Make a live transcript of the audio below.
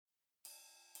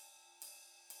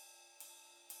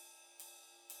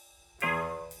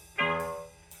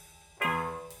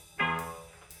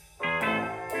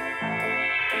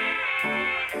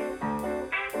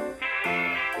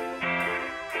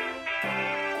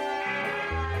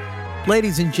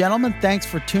Ladies and gentlemen, thanks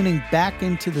for tuning back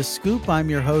into The Scoop. I'm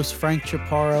your host, Frank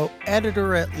Chaparro,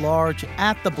 editor-at-large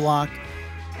at The Block,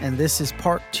 and this is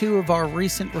part 2 of our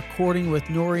recent recording with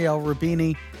Nouriel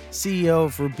Roubini, CEO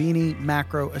of Roubini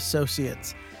Macro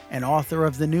Associates, and author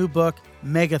of the new book,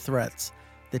 Megathreats,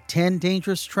 The 10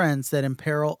 Dangerous Trends That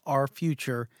Imperil Our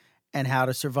Future and How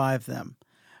to Survive Them.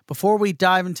 Before we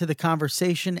dive into the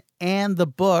conversation and the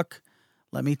book,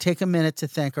 let me take a minute to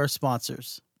thank our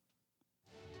sponsors.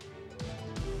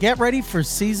 Get ready for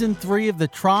Season 3 of the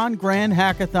Tron Grand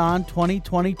Hackathon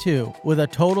 2022 with a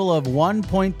total of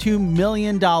 $1.2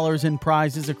 million in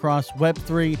prizes across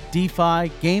Web3, DeFi,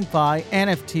 GameFi,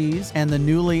 NFTs, and the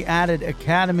newly added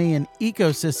Academy and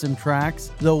Ecosystem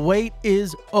tracks. The wait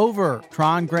is over.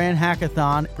 Tron Grand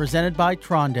Hackathon presented by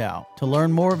TronDAO. To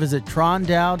learn more, visit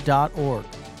trondao.org.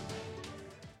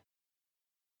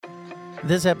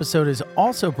 This episode is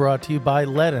also brought to you by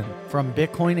Ledn. From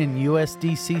Bitcoin and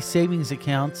USDC savings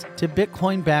accounts to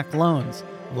Bitcoin-backed loans,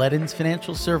 Ledn's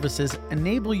financial services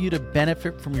enable you to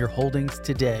benefit from your holdings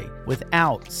today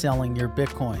without selling your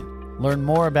Bitcoin. Learn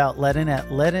more about Ledn at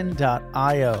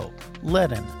ledn.io.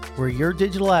 Ledn, where your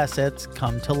digital assets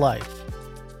come to life.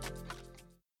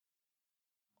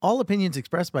 All opinions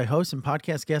expressed by hosts and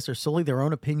podcast guests are solely their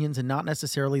own opinions and not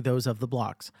necessarily those of The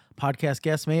Blocks. Podcast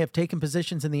guests may have taken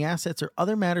positions in the assets or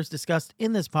other matters discussed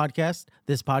in this podcast.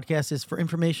 This podcast is for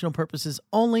informational purposes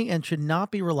only and should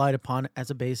not be relied upon as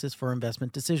a basis for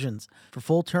investment decisions. For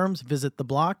full terms, visit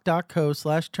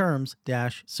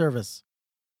theblock.co/terms-service.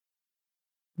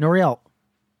 Nouriel,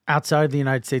 outside of the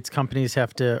United States, countries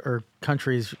have to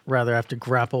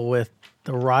grapple with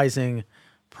the rising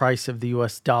price of the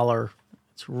U.S. dollar.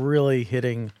 It's really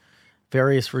hitting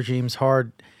various regimes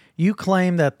hard. You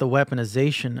claim that the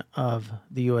weaponization of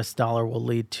the U.S. dollar will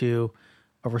lead to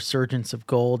a resurgence of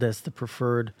gold as the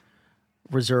preferred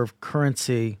reserve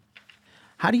currency.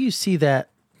 How do you see that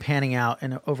panning out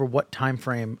and over what time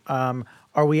frame?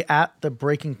 Are we at the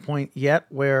breaking point yet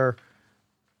where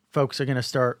folks are going to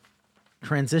start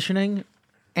transitioning?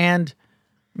 And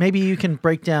maybe you can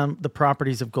break down the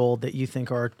properties of gold that you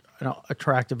think are an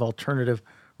attractive alternative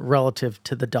relative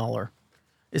to the dollar.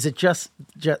 Is it just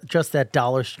that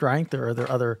dollar strength, or are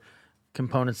there other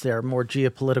components there, more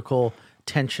geopolitical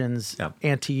tensions,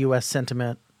 anti-U.S.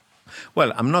 sentiment?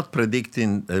 Well, I'm not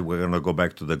predicting that we're going to go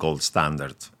back to the gold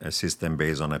standard, a system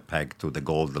based on a peg to the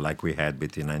gold like we had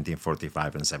between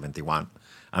 1945 and 71.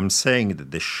 I'm saying that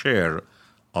the share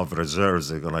of reserves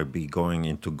that are going to be going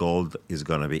into gold is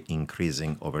going to be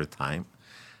increasing over time.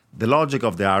 The logic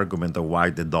of the argument of why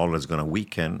the dollar is going to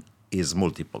weaken is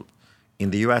multiple.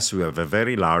 In the U.S., we have a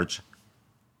very large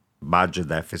budget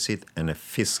deficit and a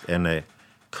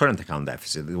current account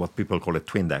deficit, what people call a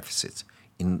twin deficit.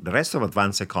 In the rest of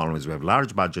advanced economies, we have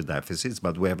large budget deficits,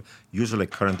 but we have usually a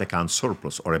current account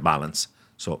surplus or a balance.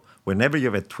 So whenever you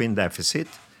have a twin deficit,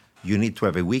 you need to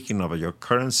have a weakening of your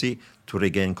currency to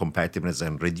regain competitiveness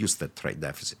and reduce that trade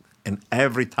deficit. And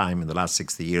every time in the last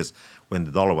 60 years, when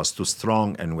the dollar was too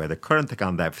strong and we had a current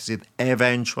account deficit,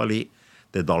 eventually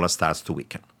the dollar starts to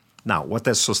weaken. Now, what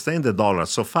has sustained the dollar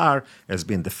so far has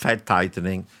been the Fed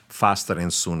tightening faster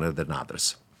and sooner than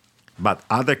others. But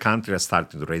other countries are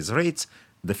starting to raise rates.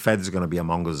 The Fed is going to be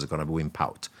among those who are going to wimp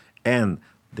out. And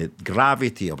the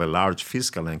gravity of a large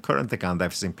fiscal and current account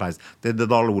deficit implies that the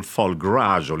dollar will fall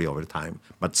gradually over time,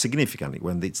 but significantly.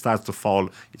 When it starts to fall,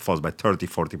 it falls by 30,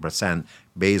 40%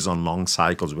 based on long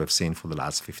cycles we've seen for the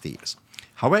last 50 years.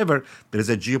 However, there is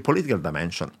a geopolitical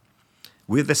dimension.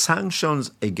 With the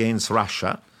sanctions against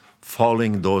Russia,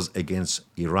 following those against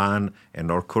Iran and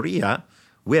North Korea,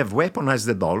 we have weaponized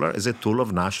the dollar as a tool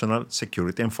of national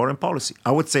security and foreign policy.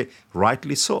 I would say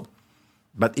rightly so.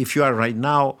 But if you are right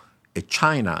now a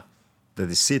China that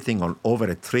is sitting on over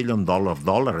 $1 trillion of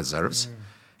dollar reserves,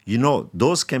 you know,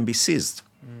 those can be seized.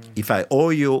 If I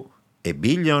owe you $1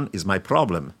 billion, is my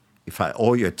problem. If I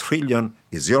owe you $1 trillion,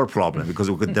 is your problem,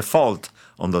 because we could default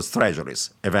on those treasuries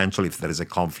eventually if there is a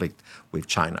conflict with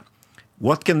China.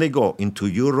 What can they go into?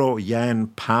 Euro, yen,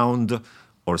 pound,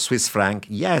 or Swiss franc?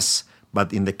 Yes,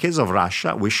 but in the case of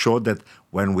Russia, we showed that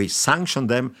when we sanction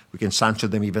them, we can sanction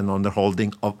them even on the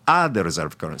holding of other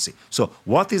reserve currency. So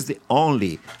what is the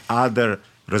only other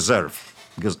reserve?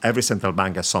 Because every central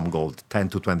bank has some gold, 10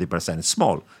 to 20%. It's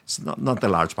small. It's not a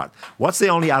large part. What's the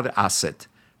only other asset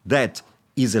that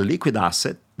is a liquid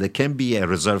asset that can be a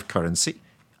reserve currency,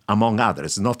 among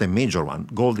others? Not a major one.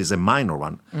 Gold is a minor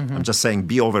one. Mm-hmm. I'm just saying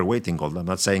be overweight in gold. I'm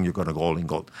not saying you're going to go all in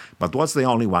gold. But what's the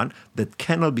only one that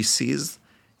cannot be seized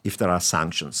if there are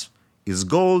sanctions? Is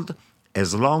gold,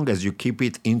 as long as you keep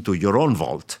it into your own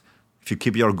vault. If you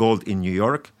keep your gold in New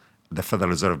York, the Federal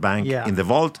Reserve Bank in the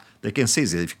vault, they can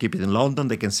seize it. If you keep it in London,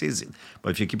 they can seize it. But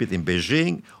if you keep it in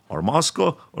Beijing or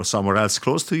Moscow or somewhere else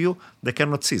close to you, they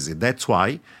cannot seize it. That's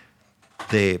why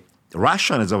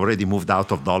Russia has already moved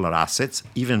out of dollar assets.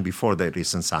 Even before the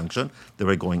recent sanction, they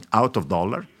were going out of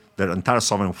dollar. Their entire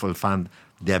sovereign fund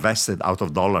divested out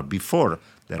of dollar before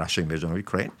the Russian invasion of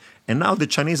Ukraine. And now the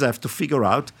Chinese have to figure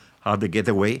out how they get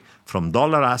away from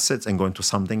dollar assets and go into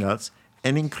something else.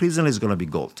 And increasingly it's going to be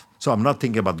gold. So I'm not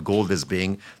thinking about gold as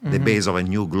being the base of a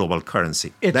new global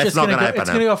currency. That's not going to happen. It's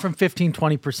going to go from 15,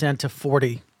 20% to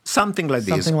 40. Something like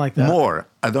this. Something like that. More.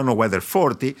 I don't know whether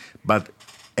 40, but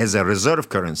as a reserve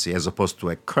currency as opposed to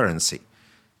a currency,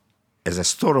 as a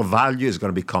store of value, is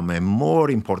going to become a more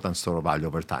important store of value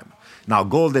over time. Now,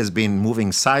 gold has been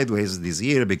moving sideways this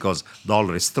year because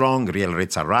dollar is strong, real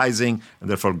rates are rising, and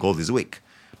therefore gold is weak.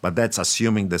 But that's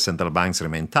assuming the central banks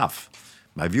remain tough.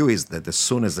 My view is that as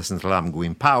soon as the central bank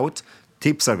wimp out,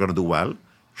 tips are going to do well,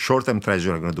 short-term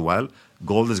treasury are going to do well,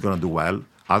 gold is going to do well,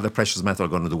 other precious metals are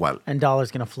going to do well. And dollar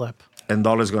is going to flip. And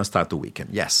dollar is going to start to weaken.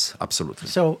 Yes, absolutely.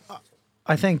 So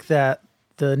I think that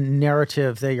the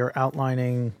narrative that you're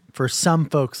outlining for some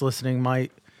folks listening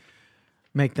might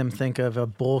make them think of a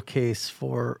bull case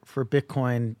for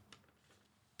Bitcoin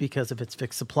because of its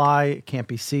fixed supply, it can't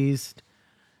be seized.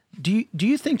 Do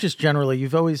you think, just generally,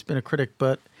 you've always been a critic,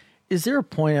 but is there a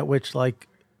point at which like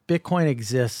Bitcoin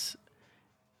exists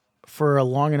for a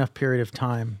long enough period of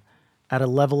time at a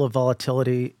level of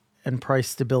volatility and price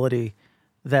stability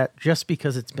that just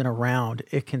because it's been around,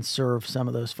 it can serve some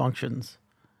of those functions?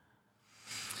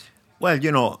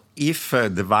 Well, if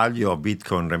the value of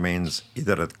Bitcoin remains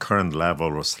either at current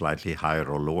level or slightly higher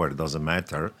or lower, it doesn't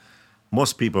matter.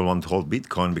 Most people want to hold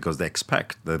Bitcoin because they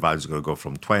expect the value is going to go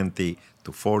from 20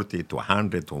 to 40 to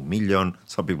 100 to a million.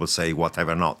 Some people say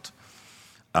whatever not.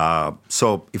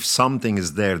 So if something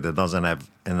is there that doesn't have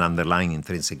an underlying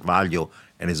intrinsic value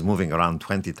and is moving around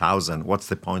 20,000, what's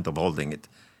the point of holding it?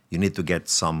 You need to get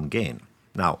some gain.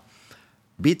 Now,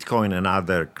 Bitcoin and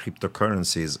other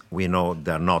cryptocurrencies, we know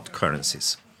they're not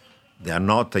currencies. They are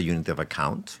not a unit of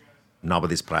account.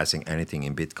 Nobody's pricing anything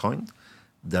in Bitcoin.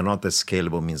 They're not a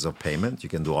scalable means of payment. You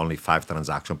can do only 5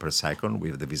 transactions per second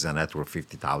with the Visa network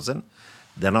 50,000.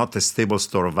 They're not a stable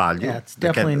store of value. Yeah, it's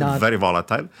definitely not. Very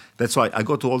volatile. That's why I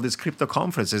go to all these crypto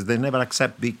conferences. They never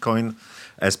accept Bitcoin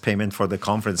as payment for the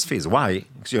conference fees. Why?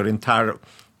 Because your entire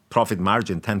profit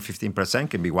margin, 10, 15%,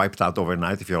 can be wiped out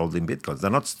overnight if you're holding Bitcoins.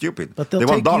 They're not stupid. But they'll they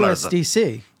take want dollars.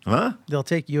 USDC. Huh? They'll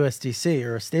take USDC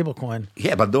or a stable coin.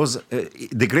 Yeah, but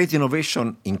the great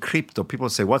innovation in crypto, people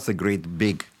say, what's the great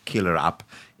big killer app?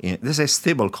 They say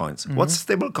stable coins. Mm-hmm. What's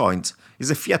stable coins?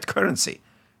 It's a fiat currency.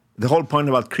 The whole point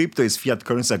about crypto is fiat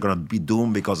currencies are going to be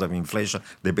doomed because of inflation,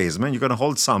 debasement. You're going to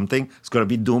hold something, it's going to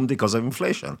be doomed because of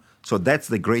inflation. So that's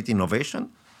the great innovation.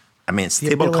 I mean,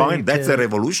 stable coin, that's a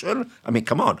revolution. I mean,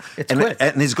 come on. It's quick.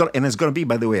 And it's going to be,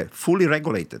 by the way, fully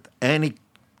regulated. Any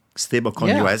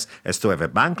stablecoin US has to have a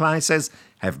bank license,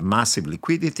 have massive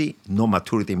liquidity, no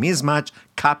maturity mismatch,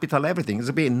 capital, everything. It's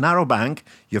a bit narrow bank.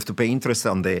 You have to pay interest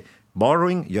on the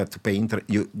borrowing. You have to pay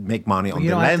you make money on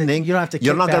the lending. You don't have to.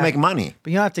 You're not going to make money.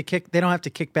 But you don't have to kick. They don't have to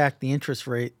kick back the interest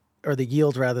rate or the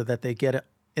yield rather that they get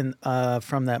in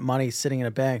from that money sitting in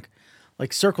a bank.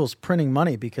 Like Circle's printing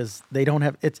money because they don't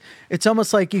have. It's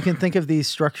almost like you can think of these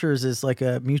structures as like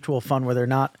a mutual fund where they're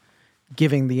not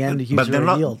giving the end user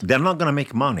a yield. They're not going to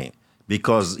make money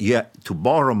because to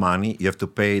borrow money, you have to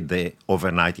pay the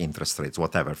overnight interest rates,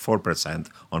 whatever, 4%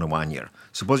 on a 1 year.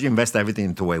 Suppose you invest everything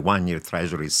into a 1 year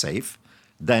treasury safe,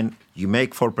 then you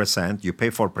make 4%, you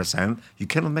pay 4%, you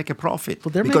cannot make a profit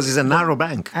because it's a narrow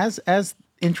bank. As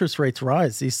interest rates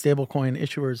rise, these stablecoin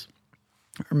issuers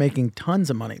are making tons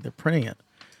of money. They're printing it.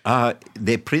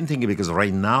 They're printing it because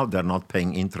right now they're not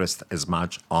paying interest as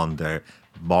much on their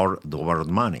borrowed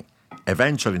money.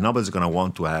 Eventually, nobody's going to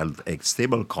want to have a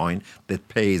stable coin that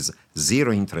pays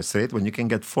 0 interest rate when you can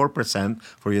get 4%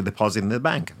 for your deposit in the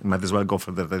bank. You might as well go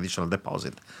for the traditional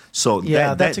deposit. So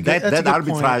that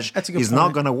arbitrage is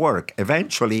not going to work.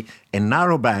 Eventually, a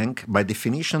narrow bank, by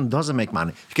definition, doesn't make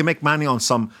money. You can make money on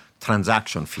some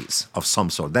transaction fees of some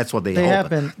sort. That's what they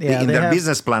hope. In their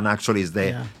business plan, actually, is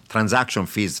the transaction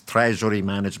fees, treasury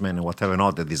management, and whatever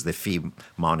not, that is the fee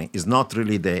money. It's not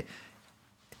really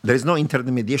there is no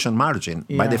intermediation margin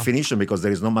by definition because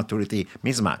there is no maturity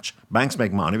mismatch. Banks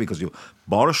make money because you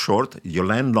borrow short, you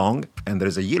lend long, and there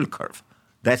is a yield curve.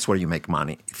 That's where you make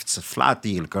money. If it's a flat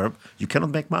yield curve, you cannot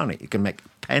make money. You can make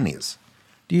pennies.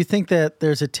 Do you think that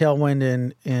there's a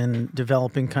tailwind in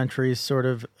developing countries sort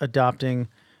of adopting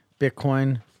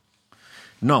Bitcoin?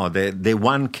 No, the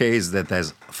one case that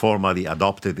has formally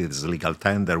adopted its legal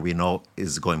tender we know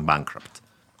is going bankrupt.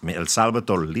 I mean, El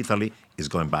Salvador literally is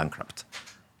going bankrupt.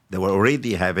 They were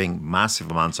already having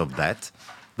massive amounts of debt.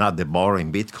 Now they borrow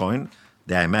in Bitcoin.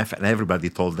 The IMF and everybody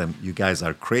told them, you guys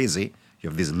are crazy. You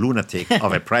have this lunatic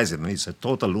of a president. He's a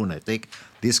total lunatic.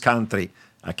 This country,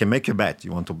 I can make you a bet.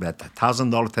 You want to bet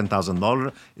 $1,000,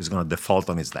 $10,000, is going to default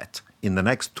on his debt in the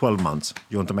next 12 months.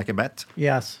 You want to make a bet?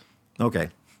 Yes. Okay.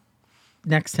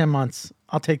 Next 10 months,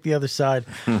 I'll take the other side.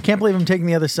 Can't believe I'm taking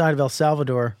the other side of El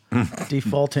Salvador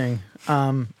defaulting.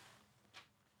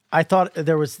 I thought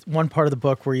there was one part of the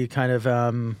book where you kind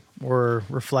of were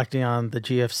reflecting on the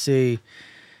GFC,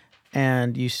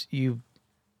 and you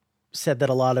said that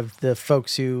a lot of the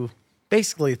folks who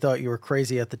basically thought you were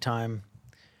crazy at the time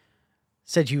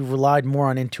said you relied more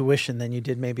on intuition than you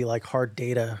did maybe like hard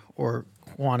data or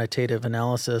quantitative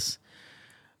analysis.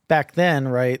 Back then,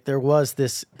 right, there was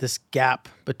this gap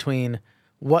between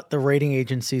what the rating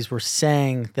agencies were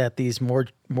saying that these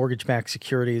mortgage-backed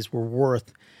securities were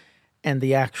worth and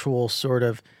the actual sort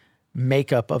of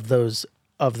makeup of those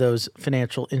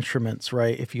financial instruments,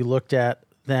 right? If you looked at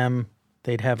them,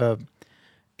 they'd have a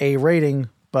A rating,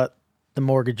 but the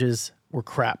mortgages were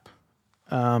crap,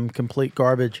 complete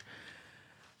garbage.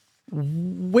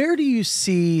 Where do you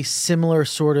see similar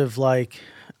sort of like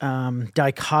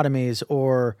dichotomies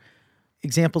or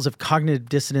examples of cognitive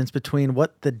dissonance between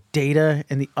what the data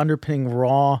and the underpinning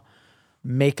raw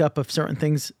makeup of certain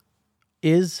things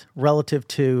is relative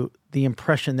to the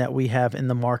impression that we have in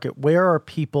the market? Where are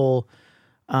people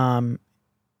in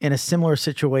a similar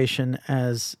situation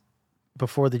as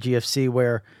before the GFC,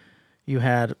 where you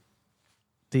had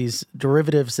these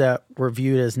derivatives that were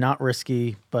viewed as not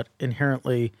risky, but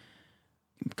inherently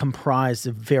comprised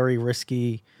of very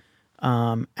risky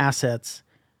assets?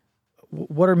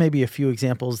 What are maybe a few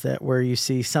examples that where you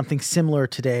see something similar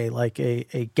today, like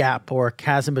a gap or a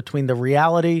chasm between the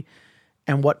reality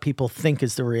and what people think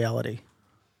is the reality?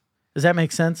 Does that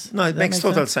make sense? No, it makes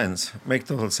total sense. Make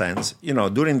total sense. You know,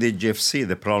 during the GFC,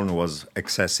 the problem was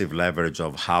excessive leverage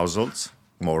of households,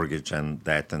 mortgage and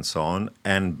debt and so on,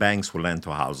 and banks will lend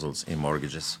to households in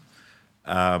mortgages.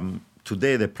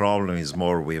 Today, the problem is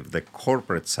more with the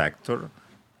corporate sector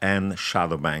and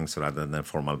shadow banks rather than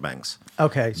formal banks.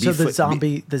 Okay, so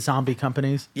the zombie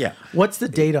companies? Yeah. What's the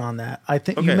data on that? I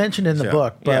think you mentioned in the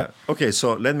book, but... Yeah. Okay,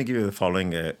 so let me give you the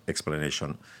following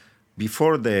explanation.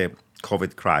 Before the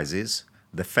COVID crisis,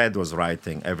 the Fed was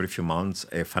writing every few months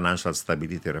a financial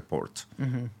stability report.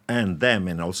 Mm-hmm. And them,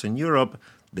 and also in Europe,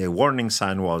 the warning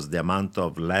sign was the amount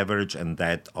of leverage and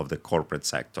debt of the corporate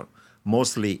sector,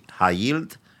 mostly high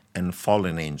yield and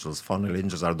fallen angels. Fallen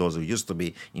angels are those who used to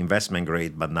be investment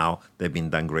grade, but now they've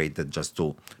been downgraded just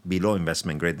to below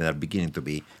investment grade, and they're beginning to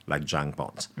be like junk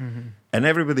bonds. Mm-hmm. And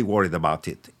everybody worried about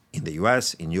it in the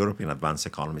US, in Europe, in advanced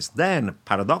economies. Then,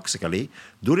 paradoxically,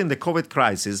 during the COVID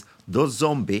crisis, those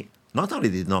zombies not only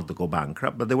did not go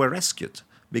bankrupt, but they were rescued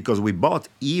because we bought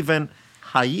even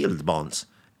high-yield bonds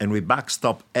and we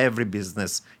backstopped every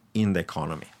business in the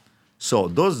economy. So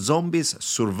those zombies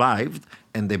survived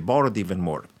and they borrowed even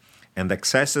more. And the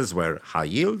excesses were high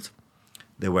yield,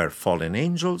 they were fallen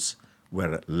angels,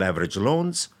 were leverage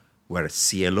loans, were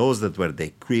CLOs that were the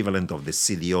equivalent of the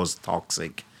CDOs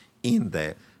toxic in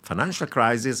the financial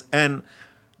crisis, and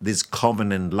these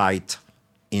covenant-light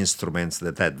instruments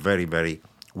that had very, very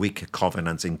weak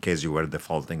covenants in case you were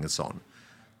defaulting and so on.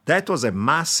 That was a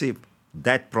massive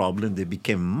debt problem that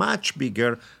became much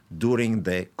bigger during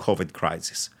the COVID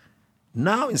crisis.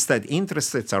 Now, instead,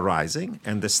 interest rates are rising,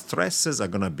 and the stresses are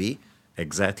going to be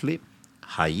exactly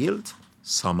high yield,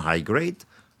 some high grade,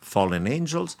 fallen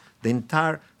angels. The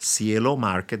entire CLO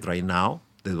market right now,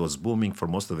 that was booming for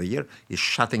most of the year, is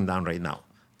shutting down right now.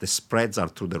 The spreads are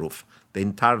through the roof. The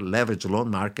entire leverage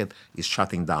loan market is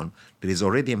shutting down. There is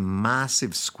already a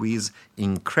massive squeeze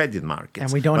in credit markets.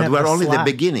 And we don't have we're only slack.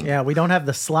 the beginning. Yeah, we don't have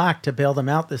the slack to bail them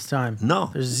out this time. No.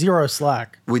 There's zero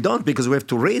slack. We don't, because we have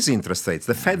to raise interest rates.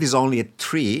 The Fed is only at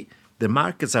 3%. The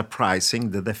markets are pricing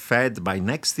that the Fed by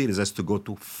next year has to go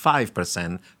to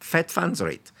 5% Fed funds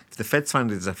rate. If the Fed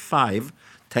funds is at 5%,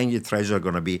 10-year treasury are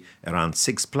going to be around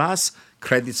 6+.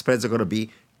 Credit spreads are going to be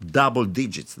double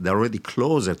digits. They're already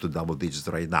closer to double digits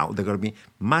right now. They're going to be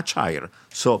much higher.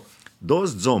 So those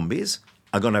zombies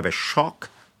are going to have a shock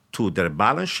to their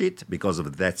balance sheet because of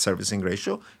the debt servicing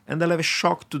ratio, and they'll have a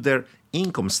shock to their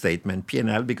income statement,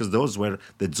 P&L, because those were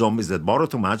the zombies that borrowed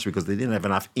too much because they didn't have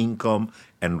enough income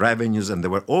and revenues and they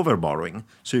were over-borrowing.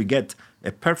 So you get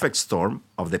a perfect storm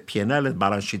of the P&L and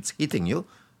balance sheets hitting you.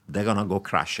 They're going to go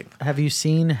crashing. Have you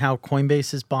seen how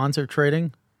Coinbase's bonds are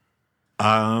trading?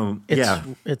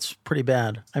 It's pretty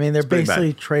bad. I mean, they're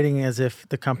basically trading as if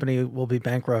the company will be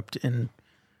bankrupt in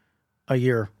a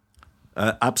year.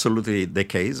 Absolutely the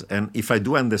case. And if I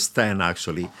do understand,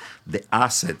 actually, the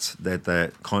assets that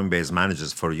Coinbase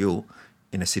manages for you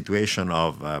in a situation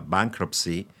of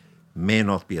bankruptcy may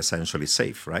not be essentially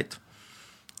safe, right?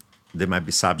 They might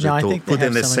be subject No, I to think they put have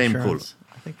in the some same insurance. pool.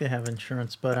 I think they have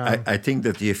insurance, but I think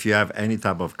that if you have any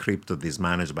type of crypto that is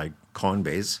managed by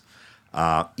Coinbase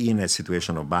in a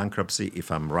situation of bankruptcy,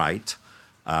 if I'm right,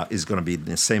 is going to be in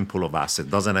the same pool of assets.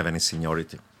 Doesn't have any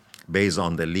seniority based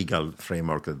on the legal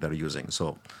framework that they're using.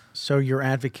 So you're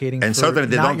advocating and for certainly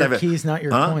they not don't your have keys, not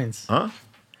your coins.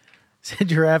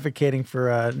 Said you're advocating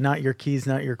for not your keys,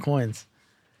 not your coins.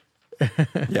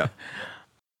 Yeah.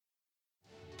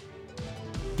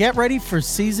 Get ready for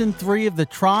Season 3 of the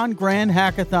Tron Grand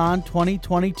Hackathon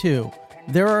 2022.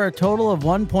 There are a total of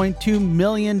 $1.2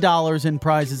 million in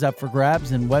prizes up for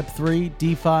grabs in Web3,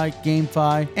 DeFi,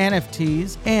 GameFi,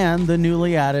 NFTs, and the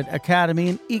newly added Academy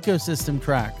and Ecosystem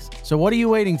tracks. So what are you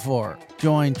waiting for?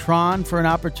 Join Tron for an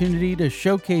opportunity to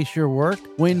showcase your work,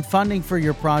 win funding for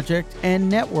your project, and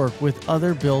network with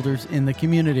other builders in the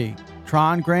community.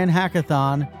 Tron Grand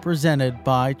Hackathon, presented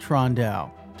by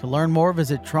TronDAO. To learn more,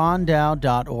 visit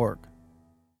trondao.org.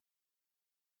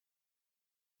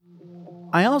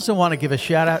 I also want to give a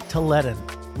shout out to Ledin.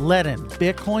 Ledin,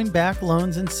 Bitcoin-backed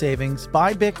loans and savings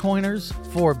by Bitcoiners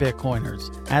for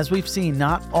Bitcoiners. As we've seen,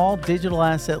 not all digital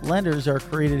asset lenders are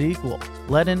created equal.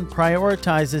 Ledin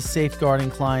prioritizes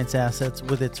safeguarding clients' assets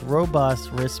with its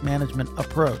robust risk management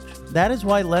approach. That is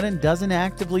why Ledin doesn't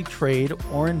actively trade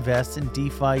or invest in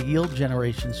DeFi yield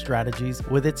generation strategies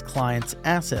with its clients'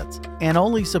 assets, and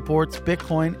only supports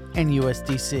Bitcoin and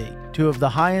USDC, two of the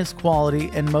highest quality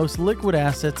and most liquid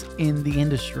assets in the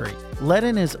industry.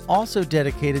 Ledin is also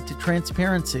dedicated to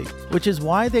transparency, which is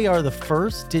why they are the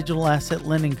first digital asset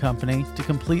lending company to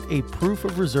complete a proof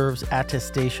of reserves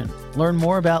attestation. Learn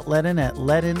more about Ledin at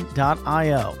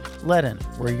ledin.io. Ledin,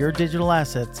 where your digital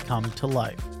assets come to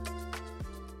life.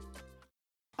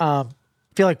 I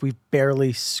feel like we've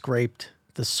barely scraped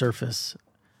the surface.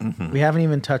 We haven't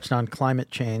even touched on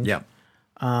climate change. Yeah.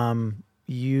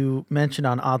 You mentioned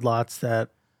on Odd Lots that,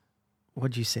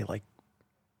 what'd you say, like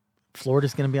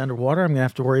Florida's going to be underwater? I'm going to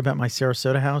have to worry about my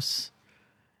Sarasota house?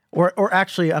 Or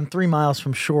actually, I'm 3 miles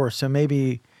from shore, so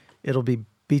maybe it'll be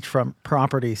beachfront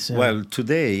property soon. Well,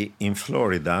 today in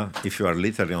Florida, if you are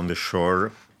literally on the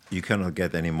shore, you cannot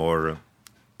get any more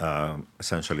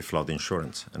essentially flood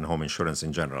insurance and home insurance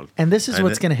in general. And this is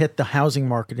what's going to hit the housing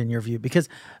market in your view, because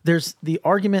there's the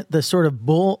argument, the sort of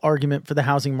bull argument for the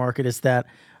housing market is that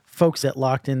folks that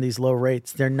locked in these low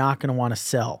rates, they're not going to want to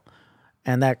sell.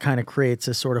 And that kind of creates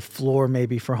a sort of floor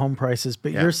maybe for home prices.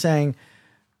 But you're saying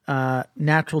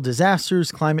natural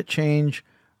disasters, climate change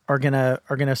are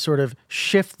gonna sort of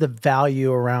shift the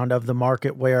value around of the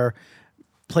market, where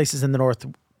places in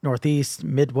the Northeast,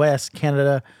 Midwest,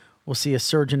 Canada will see a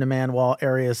surge in demand, while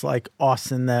areas like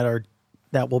Austin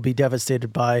that will be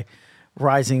devastated by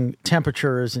rising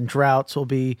temperatures and droughts will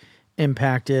be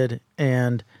impacted,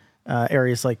 and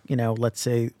areas like, let's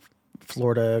say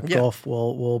Florida Gulf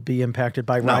will be impacted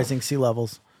by rising sea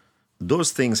levels.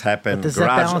 Those things happen But does that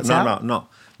balance out? No.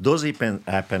 Those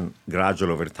happen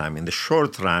gradually over time. In the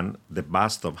short run, the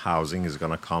bust of housing is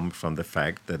going to come from the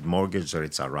fact that mortgage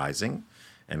rates are rising,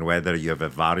 and whether you have a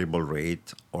variable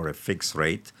rate or a fixed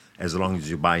rate, as long as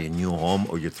you buy a new home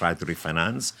or you try to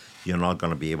refinance, you're not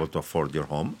going to be able to afford your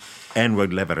home. And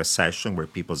we'll have a recession where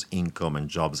people's income and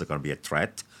jobs are going to be a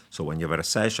threat. So when you have a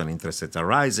recession, interest rates are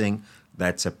rising,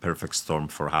 that's a perfect storm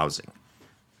for housing.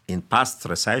 In past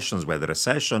recessions, we had a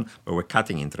recession, but we're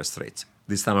cutting interest rates.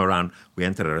 This time around, we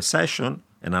entered a recession,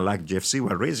 and unlike GFC,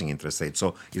 we're raising interest rates.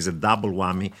 So it's a double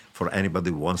whammy for anybody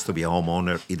who wants to be a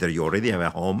homeowner. Either you already have a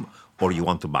home or you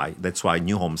want to buy. That's why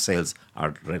new home sales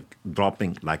are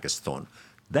dropping like a stone.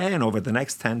 Then over the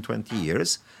next 10, 20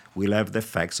 years, we'll have the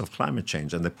effects of climate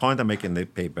change. And the point I make in the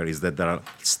paper is that there are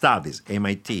studies,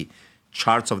 MIT,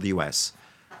 charts of the US.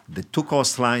 The two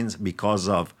coastlines, because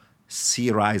of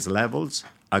sea rise levels,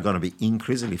 are going to be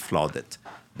increasingly flooded.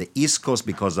 The East Coast,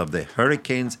 because of the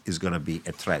hurricanes, is going to be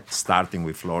a threat, starting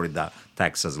with Florida,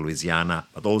 Texas, Louisiana,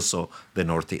 but also the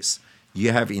Northeast.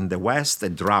 You have in the West a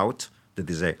drought that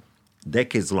is a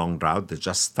decades-long drought that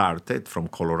just started from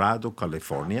Colorado,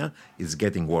 California. It's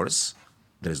getting worse.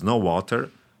 There is no water.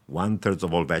 1/3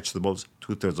 of all vegetables,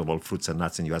 2/3 of all fruits and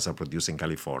nuts in the U.S. are produced in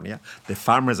California. The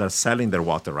farmers are selling their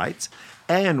water rights.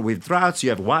 And with droughts, you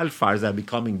have wildfires that are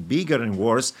becoming bigger and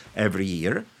worse every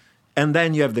year. And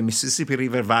then you have the Mississippi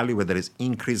River Valley, where there is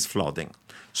increased flooding.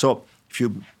 So if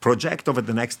you project over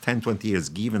the next 10, 20 years,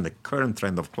 given the current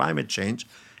trend of climate change,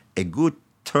 a good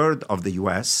third of the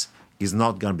U.S. is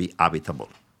not going to be habitable.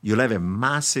 You'll have a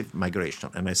massive migration.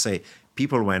 And I say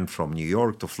People went from New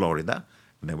York to Florida,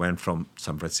 and they went from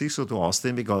San Francisco to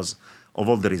Austin because of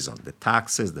all the reasons, the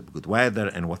taxes, the good weather,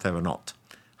 and whatever not.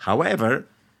 However,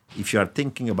 if you are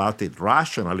thinking about it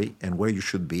rationally and where you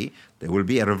should be, there will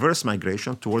be a reverse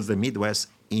migration towards the Midwest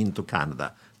into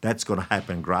Canada. That's going to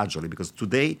happen gradually because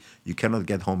today you cannot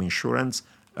get home insurance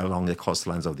along the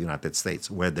coastlines of the United States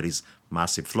where there is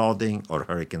massive flooding or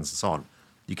hurricanes and so on.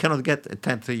 You cannot get a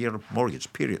 10-year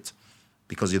mortgage, period,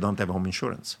 because you don't have home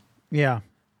insurance. Yeah.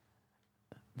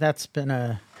 That's been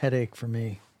a headache for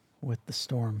me with the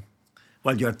storm.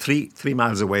 Well, you're three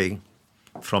miles away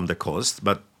from the coast,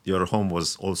 but your home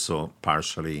was also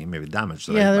partially maybe damaged.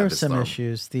 Yeah, right, there by were the some storm.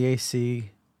 issues. The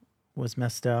AC was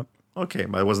messed up. Okay,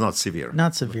 but it was not severe.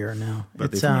 Not severe, no.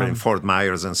 But It's if you're in Fort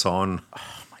Myers and so on,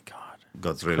 oh my God,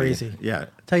 got really crazy. Yeah.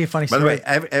 Tell you a funny By story.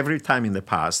 the way, every time in the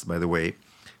past, by the way,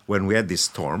 when we had these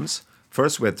storms,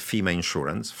 first we had FEMA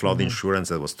insurance, flood insurance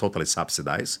that was totally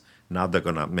subsidized. Now they're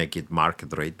going to make it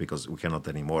market rate because we cannot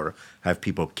anymore have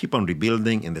people keep on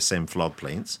rebuilding in the same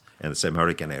floodplains and the same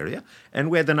hurricane area. And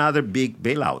we had another big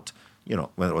bailout. You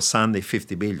know, when it was Sunday,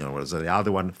 50 billion, was the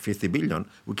other one, 50 billion.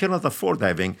 We cannot afford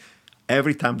having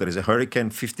every time there is a hurricane,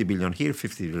 50 billion here,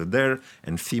 50 billion there,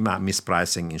 and FEMA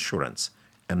mispricing insurance.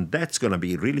 And that's going to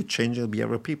be really changing the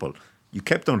behavior of people. You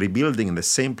kept on rebuilding in the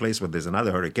same place where there's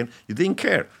another hurricane. You didn't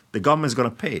care. The government's going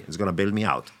to pay. It's going to bail me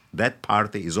out. That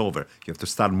party is over. You have to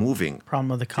start moving. Problem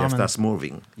with the You have to commons. start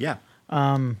moving. Yeah.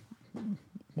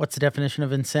 What's the definition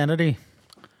of insanity?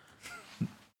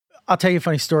 I'll tell you a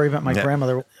funny story about my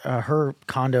grandmother. Her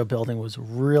condo building was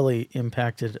really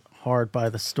impacted hard by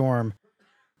the storm.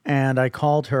 And I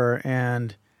called her,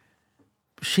 and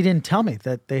she didn't tell me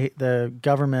that the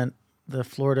government, the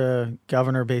Florida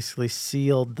governor, basically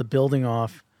sealed the building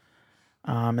off,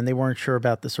 and they weren't sure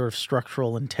about the sort of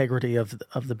structural integrity of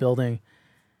the building.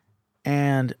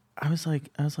 And I was like,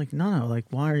 no, like,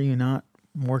 why are you not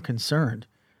more concerned?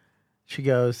 She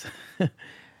goes,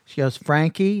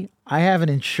 Frankie, I have an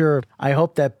insured. I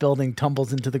hope that building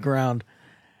tumbles into the ground.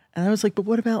 And I was like, but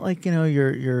what about, like, you know,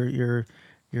 your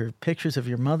pictures of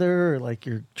your mother, or like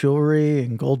your jewelry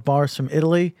and gold bars from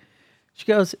Italy? She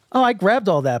goes, oh, I grabbed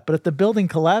all that, but if the building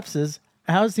collapses,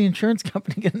 how's the insurance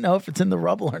company going to know if it's in the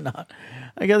rubble or not?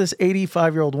 I got this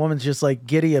 85-year-old woman's just like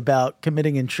giddy about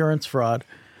committing insurance fraud.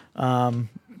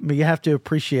 But you have to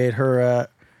appreciate her.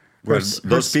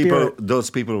 Those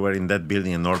people were in that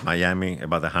building in North Miami.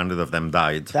 About 100 of them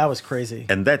died. That was crazy.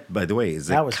 And that, by the way, is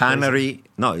That a was cannery. crazy.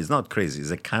 No, it's not crazy.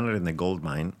 It's a cannery in a gold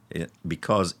mine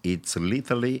because it's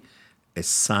literally a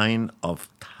sign of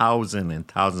thousands and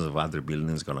thousands of other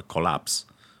buildings going to collapse.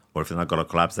 Or if they're not going to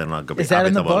collapse, they're not going to be Is that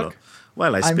in the habitable. book?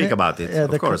 Well, I speak about it,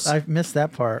 of course. I missed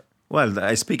that part. Well,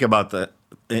 I speak about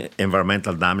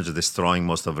environmental damage destroying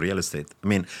most of real estate. I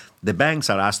mean, the banks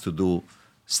are asked to do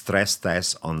stress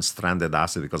tests on stranded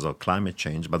assets because of climate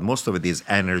change, but most of it is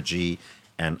energy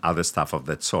and other stuff of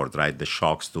that sort, right? The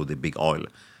shocks to the big oil.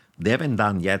 They haven't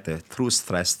done yet a true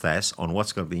stress test on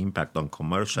what's going to be the impact on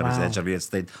commercial residential real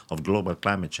estate of global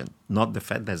climate change. Not the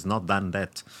Fed has not done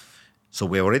that. So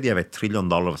we already have $1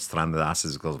 trillion of stranded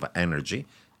assets because of energy.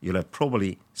 You'll have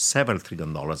probably several $1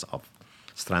 trillion of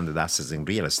stranded assets in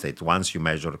real estate once you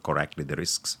measure correctly the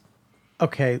risks.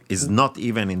 Okay. It's not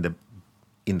even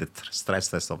in the stress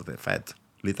test of the Fed.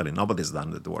 Literally, nobody's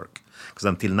done that work. Because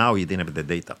until now, you didn't have the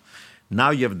data.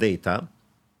 Now you have data,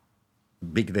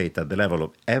 big data, the level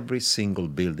of every single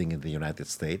building in the United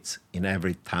States, in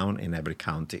every town, in every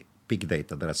county. Big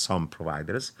data. There are some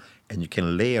providers, and you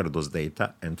can layer those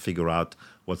data and figure out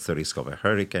what's the risk of a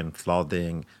hurricane,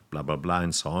 flooding, blah, blah, blah,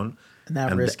 and so on. And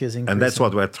that risk is increasing. And that's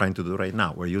what we're trying to do right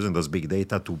now. We're using those big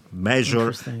data to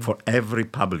measure for every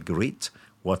public REIT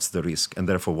what's the risk, and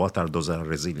therefore what are those that are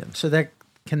resilient. So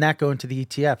can that go into the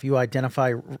ETF? You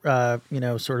identify,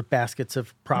 sort of baskets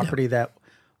of property that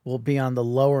will be on the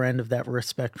lower end of that risk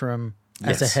spectrum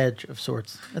as a hedge of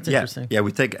sorts. That's interesting. Yeah,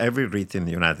 we take every REIT in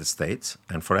the United States,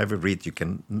 and for every REIT, you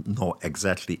can know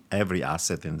exactly every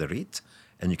asset in the REIT,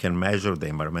 and you can measure the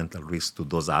environmental risk to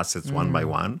those assets one by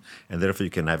one, and therefore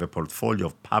you can have a portfolio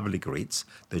of public REITs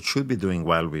that should be doing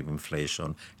well with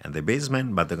inflation and the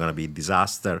basement, but they're going to be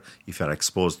disaster if you're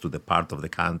exposed to the part of the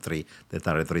country that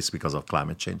are at risk because of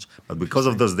climate change. But because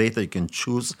of those data, you can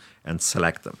choose and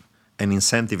select them and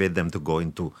incentivize them to go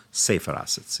into safer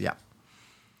assets. Yeah.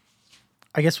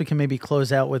 I guess we can maybe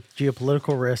close out with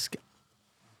geopolitical risk.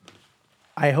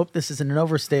 I hope this isn't an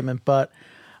overstatement, but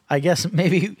I guess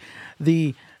maybe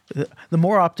the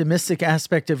more optimistic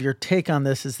aspect of your take on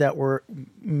this is that we're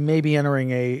maybe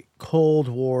entering a Cold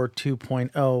War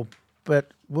 2.0,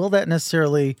 but will that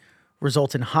necessarily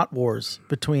result in hot wars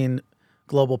between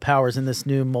global powers in this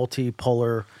new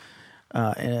multipolar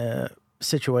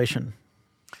situation?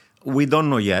 We don't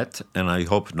know yet, and I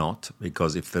hope not,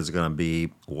 because if there's going to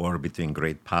be war between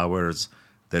great powers,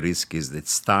 the risk is that it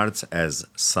starts as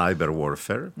cyber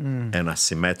warfare and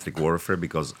asymmetric warfare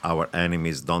because our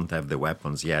enemies don't have the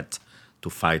weapons yet to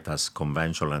fight us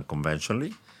conventional and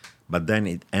conventionally. But then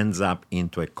it ends up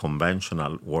into a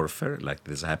conventional warfare, like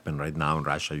this happened right now in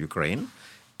Russia, Ukraine,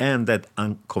 and that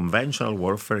unconventional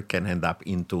warfare can end up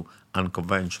into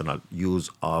unconventional use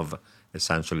of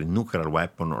essentially nuclear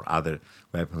weapon or other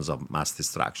weapons of mass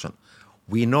destruction.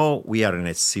 We know we are in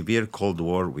a severe Cold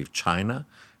War with China,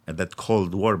 and that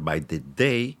Cold War by the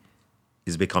day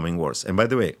is becoming worse. And by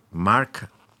the way, mark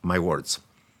my words.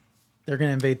 They're going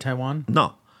to invade Taiwan?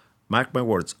 No, mark my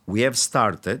words. We have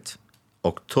started,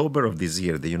 October of this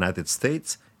year, the United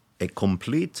States, a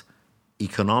complete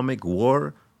economic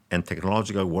war and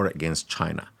technological war against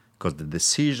China, because the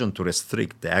decision to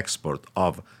restrict the export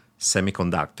of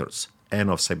semiconductors and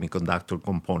of semiconductor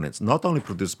components, not only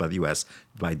produced by the US,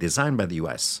 but designed by the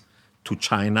US, to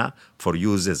China for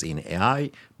uses in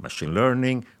AI, machine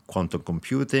learning, quantum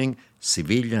computing,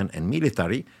 civilian and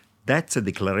military, that's a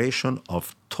declaration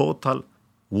of total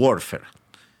warfare.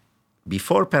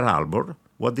 Before Pearl Harbor,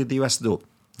 what did the US do?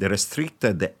 They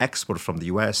restricted the export from the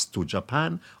US to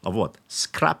Japan of what?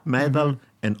 Scrap metal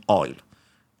and oil.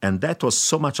 And that was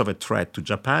so much of a threat to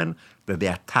Japan that they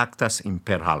attacked us in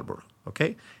Pearl Harbor.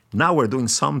 Okay? Now we're doing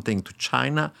something to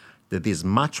China that is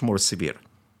much more severe.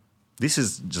 This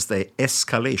is just an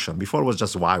escalation. Before it was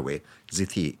just Huawei,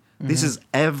 ZTE. This is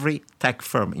every tech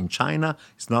firm in China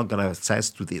is not going to have access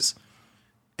to this.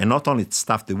 And not only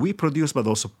stuff that we produce, but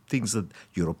also things that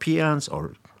Europeans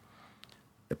or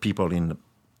people in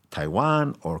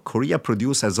Taiwan or Korea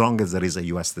produce as long as there is a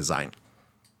US design.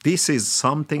 This is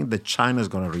something that China is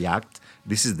going to react.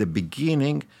 This is the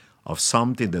beginning of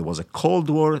something that was a Cold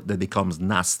War that becomes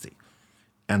nasty.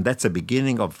 And that's the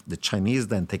beginning of the Chinese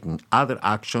then taking other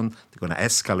action. They're going to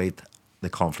escalate the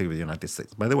conflict with the United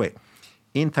States. By the way,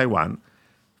 in Taiwan,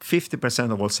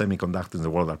 50% of all semiconductors in the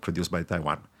world are produced by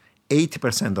Taiwan,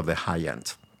 80% of the high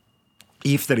end.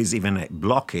 If there is even a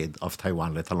blockade of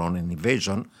Taiwan, let alone an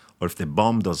invasion, or if they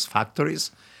bomb those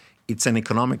factories, it's an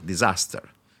economic disaster.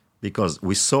 Because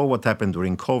we saw what happened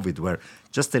during COVID, where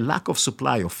just a lack of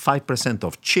supply of 5%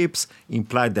 of chips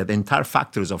implied that entire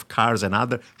factories of cars and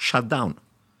other shut down.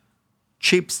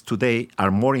 Chips today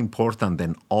are more important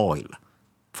than oil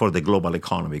for the global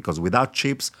economy, because without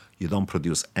chips, you don't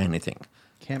produce anything.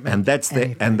 Can't make and that's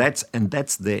anything.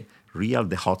 that's the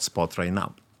hot spot right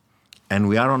now. And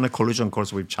we are on a collision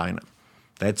course with China.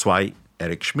 That's why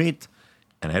Eric Schmidt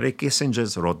and Eric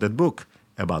Kissinger wrote that book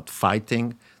about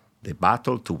fighting the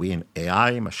battle to win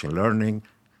AI, machine learning,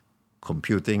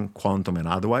 computing, quantum, and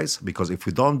otherwise. Because if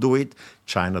we don't do it,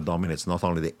 China dominates not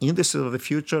only the industry of the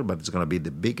future, but it's going to be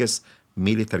the biggest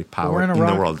military power in the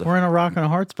world. We're in a rock and a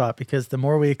hard spot, because the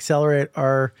more we accelerate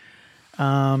our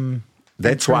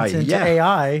that's why into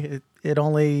AI, it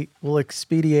only will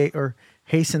expedite or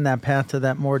hasten that path to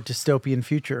that more dystopian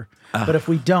future. But if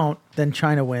we don't, then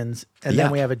China wins, and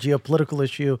then we have a geopolitical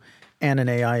issue and an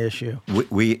AI issue.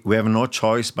 We have no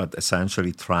choice but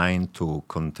essentially trying to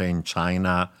contain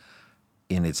China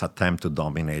in its attempt to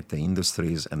dominate the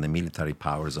industries and the military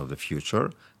powers of the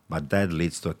future. But that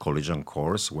leads to a collision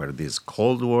course where this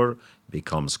Cold War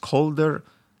becomes colder,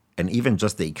 and even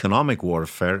just the economic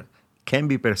warfare can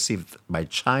be perceived by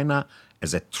China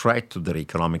as a threat to their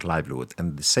economic livelihood.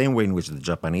 And the same way in which the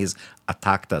Japanese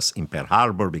attacked us in Pearl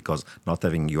Harbor because not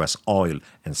having US oil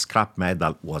and scrap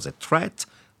metal was a threat,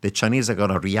 the Chinese are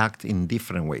going to react in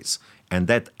different ways. And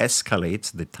that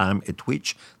escalates the time at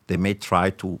which they may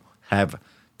try to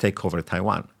take over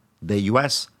Taiwan. The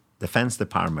US Defense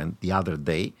Department the other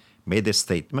day made a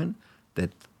statement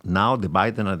that now the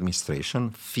Biden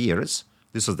administration fears,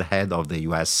 this was the head of the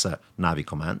US Navy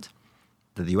Command,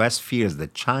 that the US fears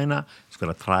that China is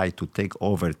going to try to take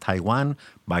over Taiwan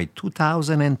by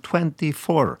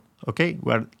 2024. Okay,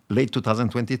 we're late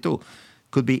 2022.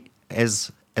 Could be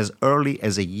as early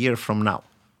as a year from now.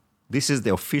 This is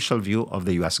the official view of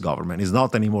the US government. It's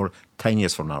not anymore 10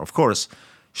 years from now. Of course,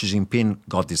 Xi Jinping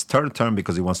got his third term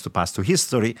because he wants to pass to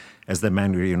history as the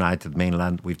man who reunited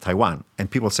mainland with Taiwan. And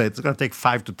people say it's going to take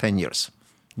 5 to 10 years.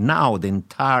 Now the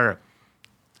entire,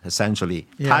 essentially,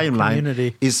 timeline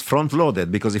community is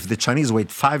front-loaded, because if the Chinese wait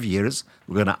 5 years,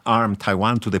 we're going to arm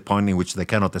Taiwan to the point in which they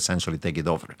cannot essentially take it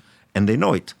over. And they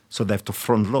know it, so they have to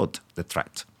front-load the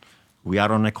threat. We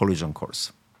are on a collision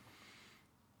course.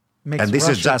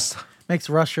 Makes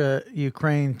Russia,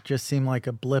 Ukraine just seem like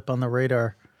a blip on the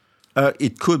radar.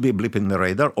 It could be a blip in the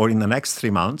radar, or in the next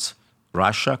 3 months,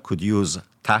 Russia could use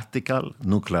tactical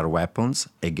nuclear weapons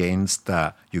against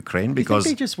Ukraine I because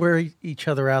think they just wear each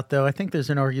other out, though. I think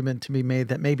there's an argument to be made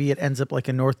that maybe it ends up like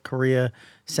a North Korea,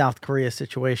 South Korea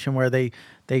situation where they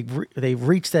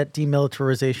reach that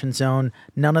demilitarization zone.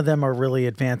 None of them are really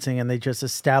advancing, and they just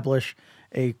establish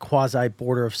a quasi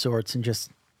border of sorts, and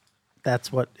just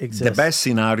that's what exists. the best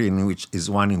scenario in which is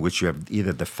one in which you have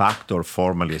either de facto or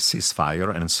formally a ceasefire,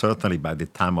 and certainly by the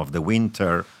time of the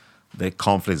winter, the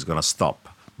conflict is going to stop.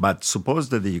 But suppose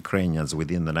that the Ukrainians,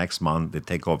 within the next month, they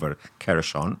take over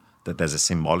Kherson, that has a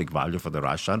symbolic value for the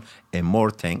Russian, and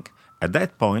more tank. At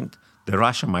that point, the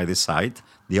Russian might decide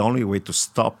the only way to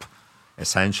stop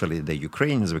essentially the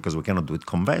Ukrainians, because we cannot do it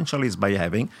conventionally, is by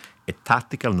having a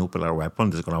tactical nuclear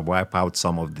weapon that's going to wipe out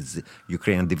some of the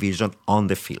Ukrainian division on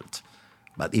the field.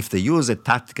 But if they use a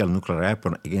tactical nuclear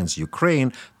weapon against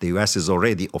Ukraine, the U.S. is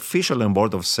already officially on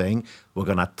board of saying we're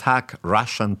going to attack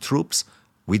Russian troops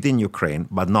within Ukraine,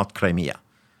 but not Crimea.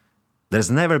 There's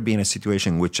never been a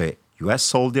situation in which a U.S.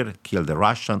 soldier killed a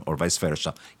Russian or vice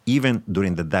versa, even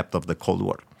during the depth of the Cold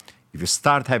War. If you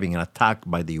start having an attack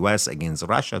by the U.S. against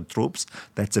Russian troops,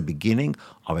 that's the beginning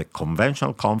of a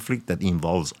conventional conflict that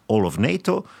involves all of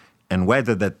NATO, and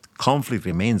whether that conflict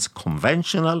remains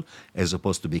conventional as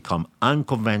opposed to become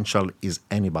unconventional is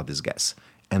anybody's guess.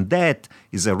 And that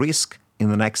is a risk in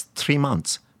the next 3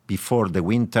 months before the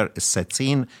winter sets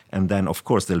in, and then, of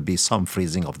course, there'll be some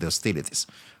freezing of the hostilities.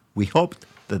 We hope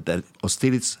that the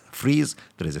hostilities freeze,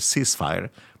 there is a ceasefire,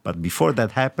 but before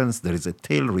that happens, there is a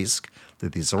tail risk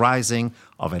that is rising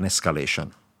of an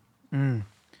escalation.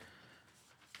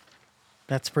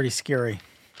 That's pretty scary.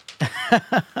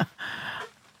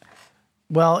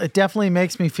 Well, it definitely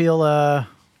makes me feel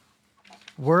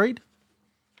worried.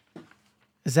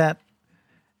 Is that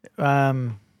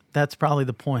that's probably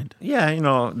the point? Yeah,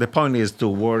 the point is to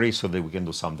worry so that we can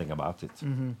do something about it.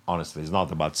 Mm-hmm. Honestly, it's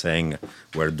not about saying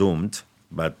we're doomed,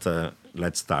 but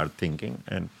let's start thinking.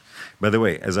 And by the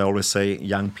way, as I always say,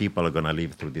 young people are going to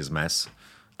live through this mess.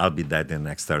 I'll be dead in the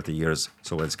next 30 years.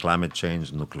 So it's climate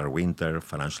change, nuclear winter,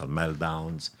 financial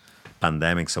meltdowns,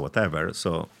 pandemics, or whatever.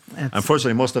 So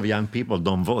unfortunately, most of young people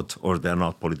don't vote or they're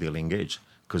not politically engaged,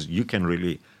 because you can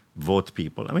really vote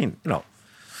people. I mean,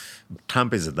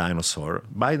 Trump is a dinosaur.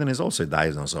 Biden is also a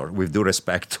dinosaur, with due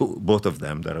respect to both of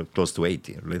them that are close to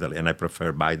 80, literally. And I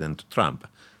prefer Biden to Trump.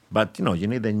 But, you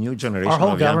need a new generation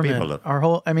of young people.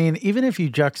 Even if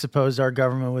you juxtapose our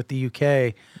government with the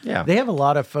UK, they have a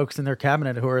lot of folks in their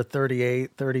cabinet who are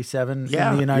 38, 37 in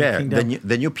the United Kingdom.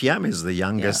 The new PM is the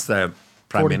youngest prime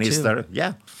 42. minister.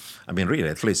 Yeah. I mean, really,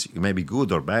 at least it may be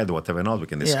good or bad, whatever not, we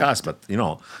can discuss. But,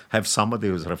 have somebody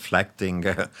who's reflecting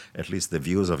at least the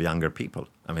views of younger people.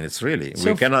 I mean, it's really, we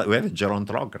have a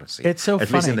gerontocracy. It's so funny.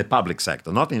 At least in the public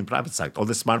sector, not in the private sector. All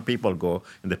the smart people go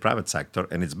in the private sector,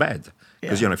 and it's bad.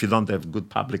 Because, if you don't have good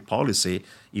public policy,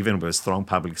 even with a strong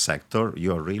public sector,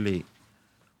 you're really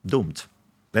doomed.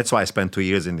 That's why I spent 2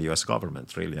 years in the U.S.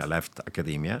 government, really. I left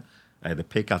academia. I had a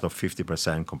pay cut of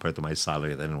 50% compared to my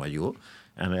salary at NYU.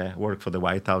 And I worked for the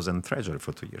White House and Treasury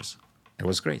for 2 years. It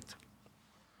was great.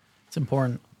 It's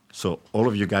important. So all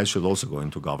of you guys should also go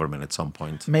into government at some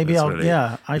point. Maybe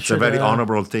it's a very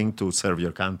honorable thing to serve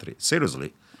your country,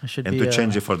 seriously. And to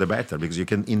change it for the better, because you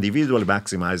can individually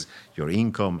maximize your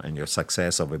income and your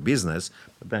success of a business.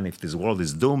 But then if this world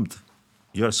is doomed,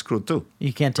 you're screwed too.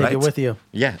 You can't take it with you.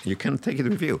 Yeah, you can take it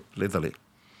with you, literally.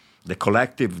 The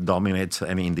collective dominates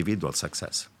any individual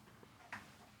success.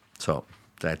 So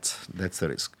that's the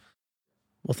risk.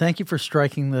 Well, thank you for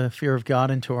striking the fear of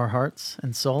God into our hearts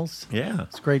and souls. Yeah.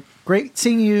 It's great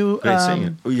seeing you. Great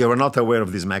seeing you. You were not aware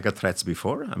of these mega threats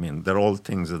before? I mean, they're all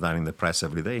things that are in the press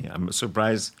every day. I'm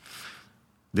surprised.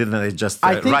 Didn't I just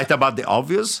write about the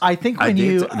obvious? I think when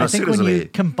you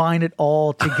combine it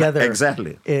all together,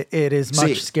 exactly, it is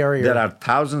much scarier. There are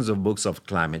thousands of books of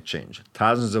climate change,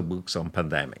 thousands of books on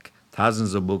pandemic,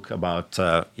 thousands of books about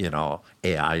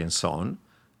AI and so on.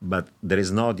 But there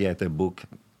is not yet a book.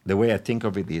 The way I think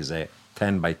of it is a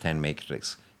 10 by 10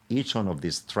 matrix. Each one of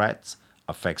these threats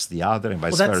affects the other and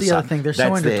vice versa. Well, that's the other thing. They're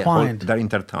so intertwined. They're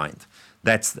intertwined.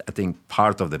 That's, I think,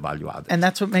 part of the value added. And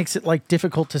that's what makes it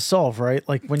difficult to solve, right?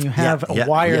 Like when you have a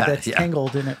wire that's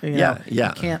tangled in it. You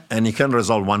can't. And you can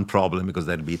resolve one problem because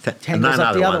there'll be 9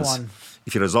 other ones. One.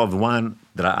 If you resolve one,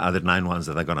 there are other 9 ones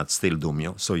that are going to still doom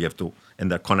you. So you have to, and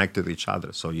they're connected to each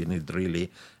other. So you need really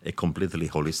a completely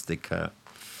holistic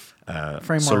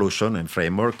solution and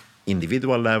framework,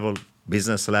 individual level,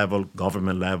 business level,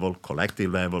 government level,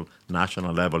 collective level,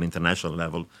 national level, international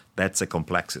level. That's a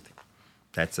complexity.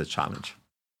 That's a challenge.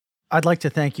 I'd like to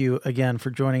thank you again for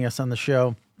joining us on the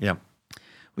show. Yeah.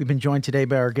 We've been joined today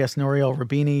by our guest, Nouriel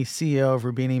Roubini, CEO of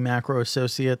Roubini Macro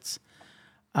Associates.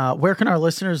 Where can our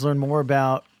listeners learn more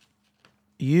about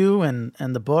you and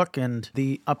the book and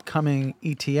the upcoming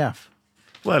ETF?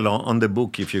 Well, on the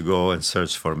book, if you go and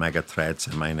search for mega threats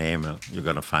and my name, you're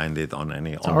going to find it on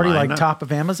any It's already like top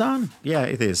of Amazon? Yeah,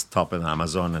 it is top of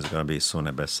Amazon. It's going to be soon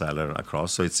a bestseller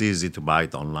across. So it's easy to buy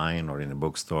it online or in a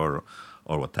bookstore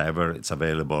or whatever. It's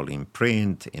available in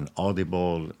print, in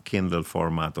Audible, Kindle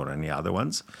format, or any other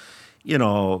ones. You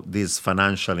know, this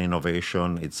financial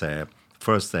innovation, it's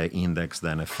first an index,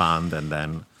 then a fund, and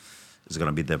then it's going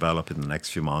to be developed in the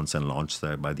next few months and launched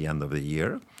by the end of the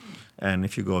year. And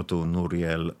if you go to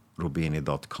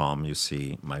nourielroubini.com, you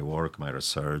see my work, my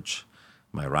research,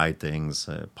 my writings,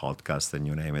 podcast, and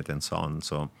you name it, and so on.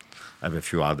 So I have a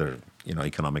few other,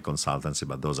 economic consultancy,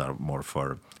 but those are more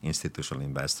for institutional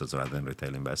investors rather than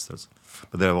retail investors.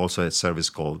 But there are also a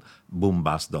service called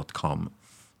boombust.com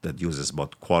that uses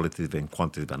both qualitative and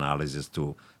quantitative analysis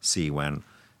to see when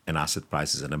an asset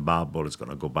price is in a bubble, it's going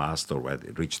to go bust, or when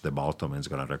it reached the bottom and it's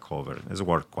going to recover. It's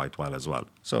worked quite well as well.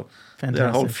 So Fantastic. There are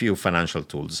a whole few financial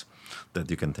tools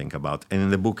that you can think about. And in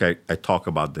the book, I talk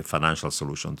about the financial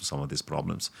solution to some of these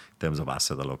problems in terms of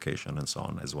asset allocation and so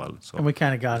on as well. So, and we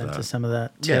kind of got into some of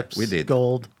that. Tips, we did.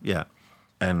 Gold. Yeah.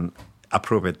 And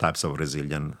appropriate types of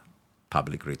resilient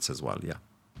public REITs as well. Yeah.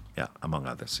 Yeah, among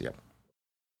others. Yeah.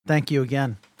 Thank you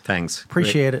again. Thanks.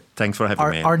 Appreciate it. Thanks for having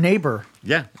me. Our neighbor.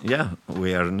 Yeah,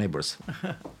 we are neighbors.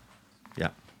 Yeah.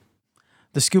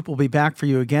 The Scoop will be back for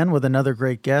you again with another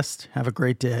great guest. Have a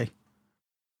great day.